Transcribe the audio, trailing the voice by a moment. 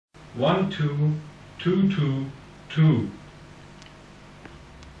1, 2, 2, 2, 2.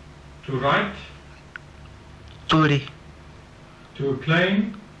 To write. Tori. To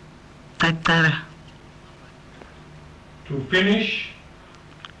acclaim. Tatara. To finish.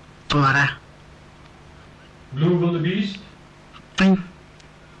 Tora. Blue wildebeest. Ting.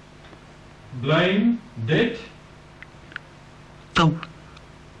 Blame. Dead. Tau.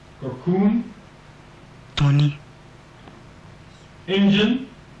 Cocoon. Tony. Engine.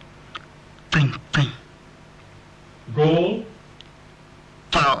 Ting. Ting. Goal.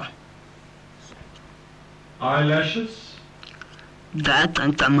 Tau. Eyelashes. Dat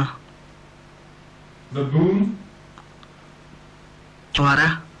antama. Baboon.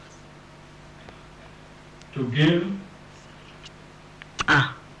 Tora. To give.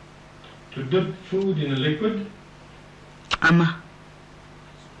 Ah. To dip food in a liquid. Ama.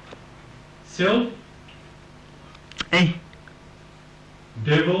 Self. Eh.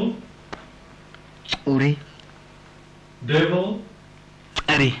 Devil. Uri. Devil.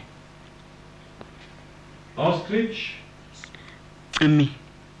 Ari. Ostrich. Ami.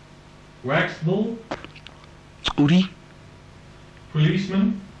 Wax bull. Uri.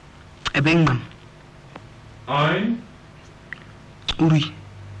 Policeman. Ebengman. Ein. Uri.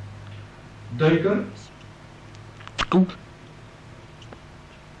 Duiker. Oe.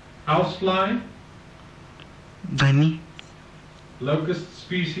 Housefly. Dani. Locust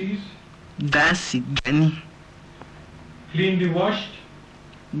species. Dasi. Dani. Cleanly washed.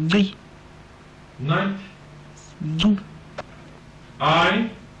 Di. Night. Du. Eye.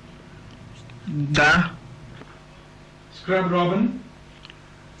 Da. Scrub robin.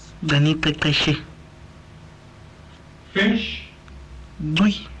 Dani Takashi. Finch.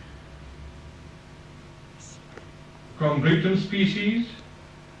 Dui. Congrutum species.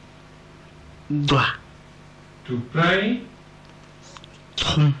 Dua. To pray.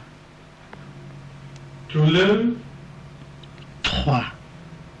 Trum. To live. Trois.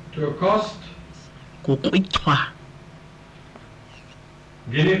 To accost. Kukui trois.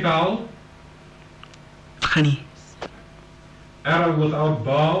 Guinea fowl. Tani. Arrow without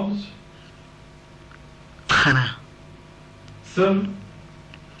barbs. Tana. Sieve.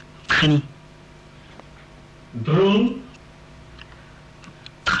 Tani. Drill.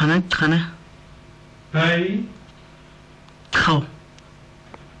 Tana. Tana. Pay. Tau.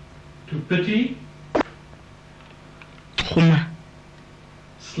 To pity. Truma.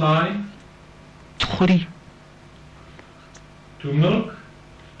 Sly. Turi. To milk.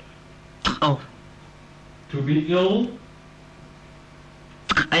 Trau. To be ill.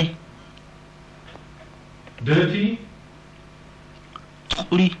 Trai. Dirty.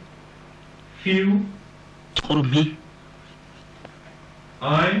 Turi. Few. Turmi.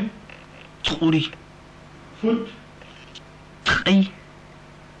 Eye. Turi. Foot. Trai.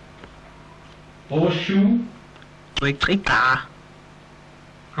 Horseshoe. Tui trita.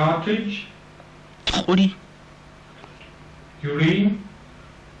 Cartridge. Turi. Urine.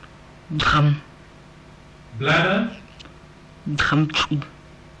 Drum. Bladder. Drum chu.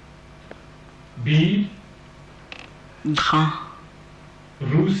 Bead. Dra.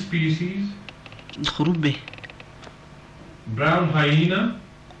 Roost species. Drube. Brown hyena.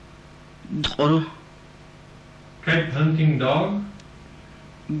 Dro. Cape hunting dog.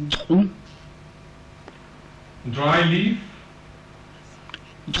 Dru. Dry leaf.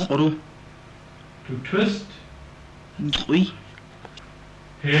 Dro. To twist. Drui.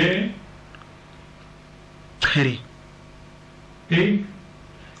 Hair. Teri. Pig.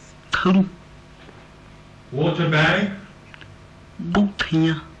 Tru. Water bag.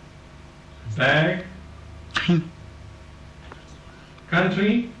 Boutinha. Bag. Tim.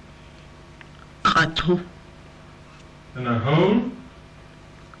 Country. Kato. And a hole.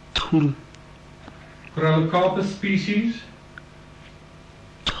 Turu. Corallocarpus species.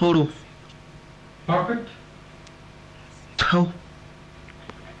 Toro. Pocket. Tau.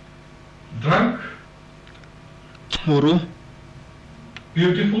 Drunk. Toro.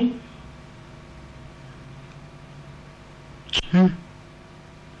 Beautiful.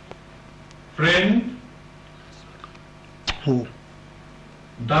 Friend. Ho.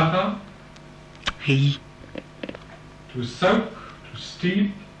 Data. Hei. To soak. To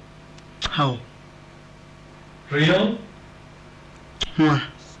steep. Hau. Real. Hua.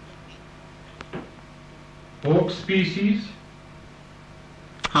 Hawk species.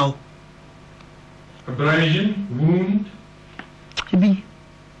 Hau. Abrasion. Wound. Hibi.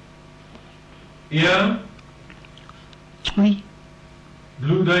 Ear. Tui.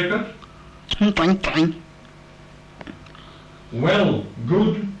 Blue duiker. Tang tang. Well.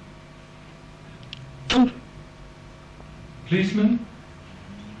 Good. Tu. Policeman.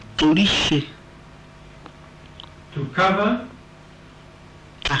 Toriche. To cover,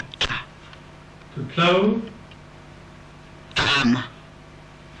 Taka. to clothe, Kama.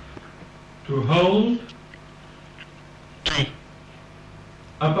 to hold, Te.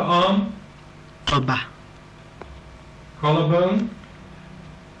 upper arm, Toba. collarbone,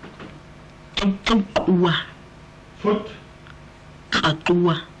 Tua. foot,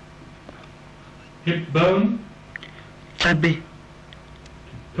 Katua. hip bone, Tabe.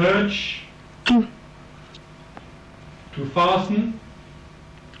 perch, Tu. to fasten,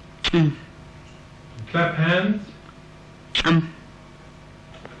 To. clap hands, Cham.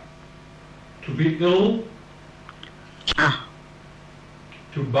 to be ill, Ah.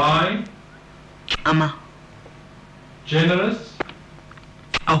 to buy, Ama. generous,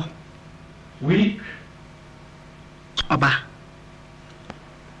 Au. weak, Oba.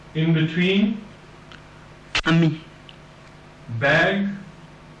 in between, Ami. bag,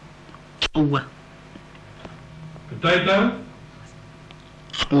 Ua. potato,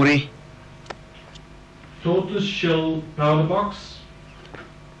 Ore. tortoise shell powder box,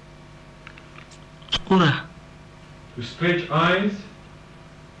 Ora. to stretch eyes,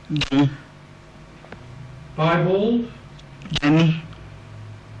 Dum. piebald, Dami.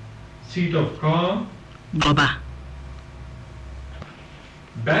 seat of car, Goba.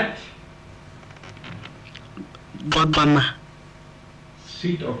 bat, Gobama.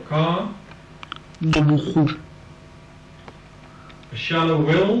 seat of car, Dobuhu. a shallow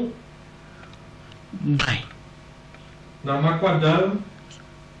well, Bai. namakwado,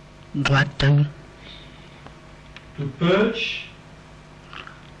 Guatang. to perch,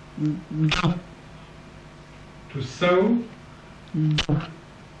 Do. to sow, Do.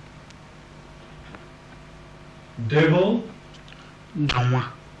 devil, Dawa.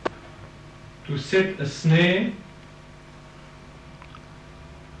 to set a snare,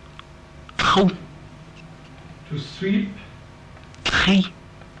 Kau. to sweep, Kai.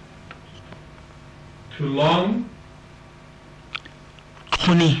 to long,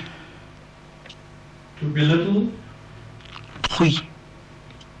 Kone. to belittle, Hui.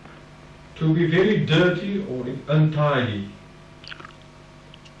 to be very dirty or untidy,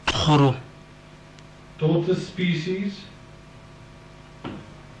 Horo. tortoise species,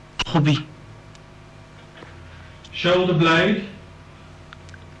 Hobi. shoulder blade,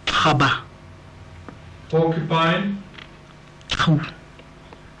 Haba. porcupine, Kau.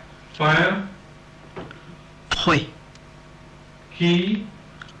 fire, Hoi. key,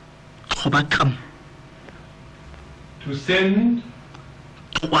 Hobakam. to send,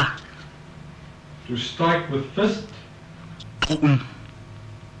 Tua. to strike with fist, Tum.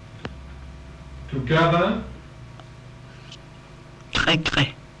 to gather, Tre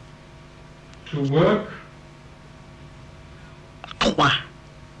tre. to work, Tua.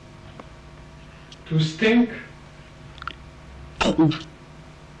 to stink, Tu.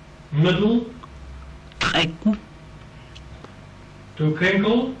 middle, Treku. to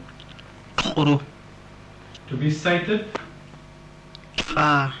crinkle, Horo. to be sated,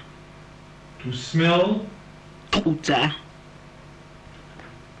 Fa. to smell, Tuta.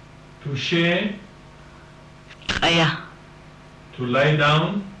 to share, Kaya. to lay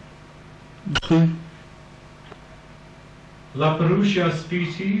down, Dum. La Perusia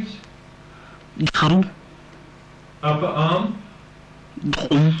species, Daru. upper arm,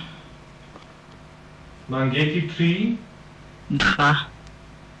 Dum. Mangeki tree, Dra.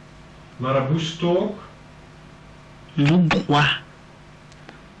 marabou stalk, Nubwa.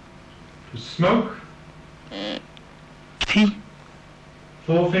 to smoke, Ti.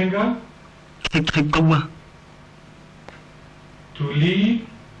 forefinger, Tetegawa. to lead,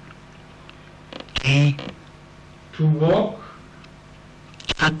 Te. to walk,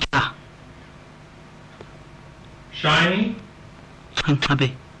 Tata. shiny,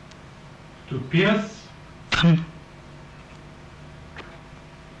 Santabe. to pierce, Tam.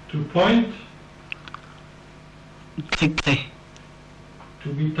 to point, Tete. to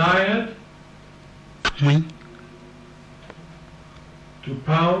be tired, Tui. to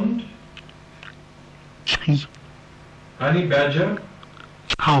pound, Chi. honey badger,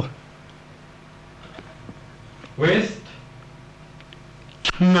 How. west,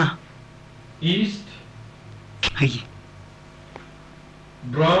 Na. east, Hey.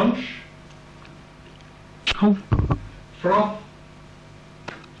 branch, How. froth,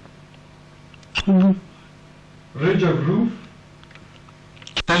 Tu. ridge of roof,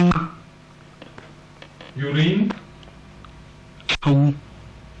 Tanga. urine, How.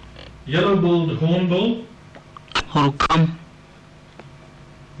 yellow-billed hornbill, Horokam.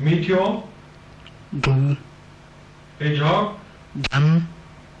 meteor, Du. hedgehog, Dam.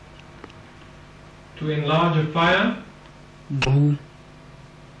 To enlarge a fire. Bu.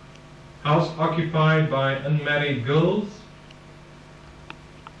 House occupied by unmarried girls.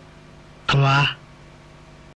 Tòa.